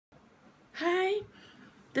Hi!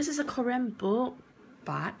 This is a Korean book,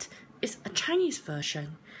 but it's a Chinese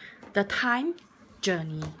version. The Time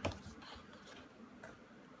Journey.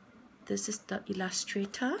 This is the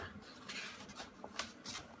illustrator.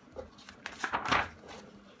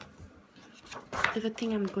 If you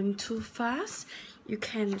think I'm going too fast, you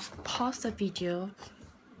can pause the video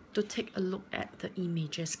to take a look at the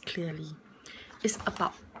images clearly. It's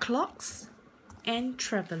about clocks and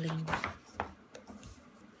traveling.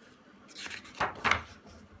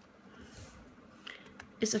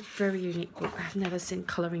 It's a very unique book. I've never seen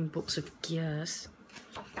coloring books with gears.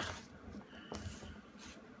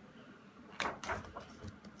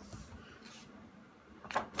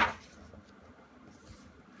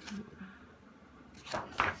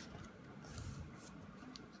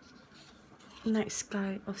 Night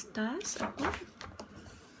sky of stars.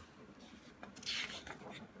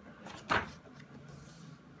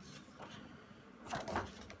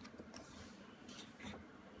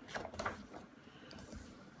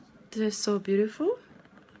 This is so beautiful.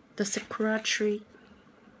 The sakura tree.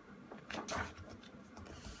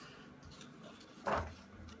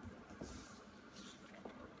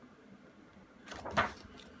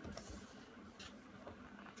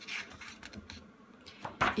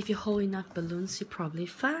 If you hold enough balloons, you probably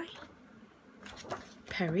fly.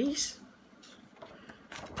 Paris.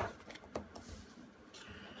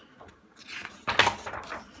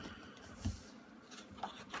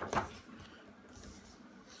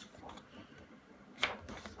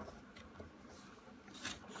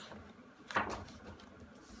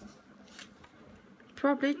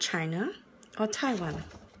 Probably China or Taiwan.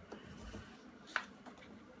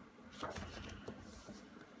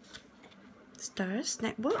 Stars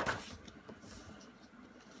Network.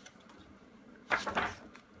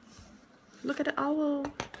 Look at the owl.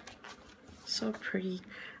 So pretty.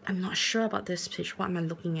 I'm not sure about this page. What am I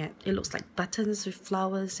looking at? It looks like buttons with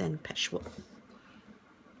flowers and patchwork.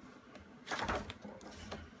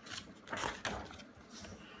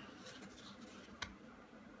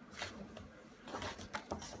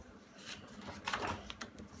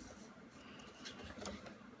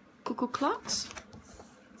 Cuckoo clocks.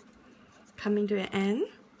 Coming to an end.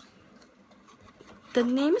 The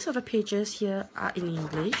names of the pages here are in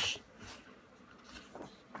English.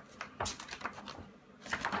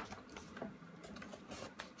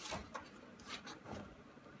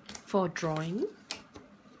 For drawing,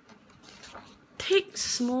 thick,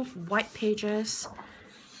 smooth, white pages.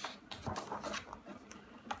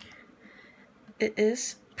 It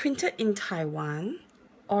is printed in Taiwan,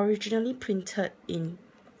 originally printed in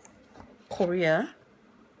Korea.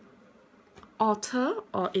 Author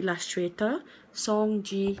or illustrator Song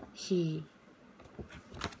Ji-hee.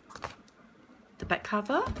 The back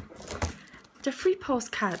cover. The free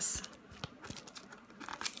postcards.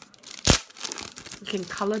 You can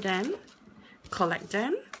color them, collect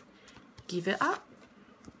them, give it up.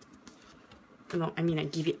 No, I mean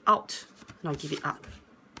give it out, not give it up.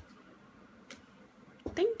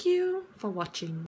 Thank you for watching.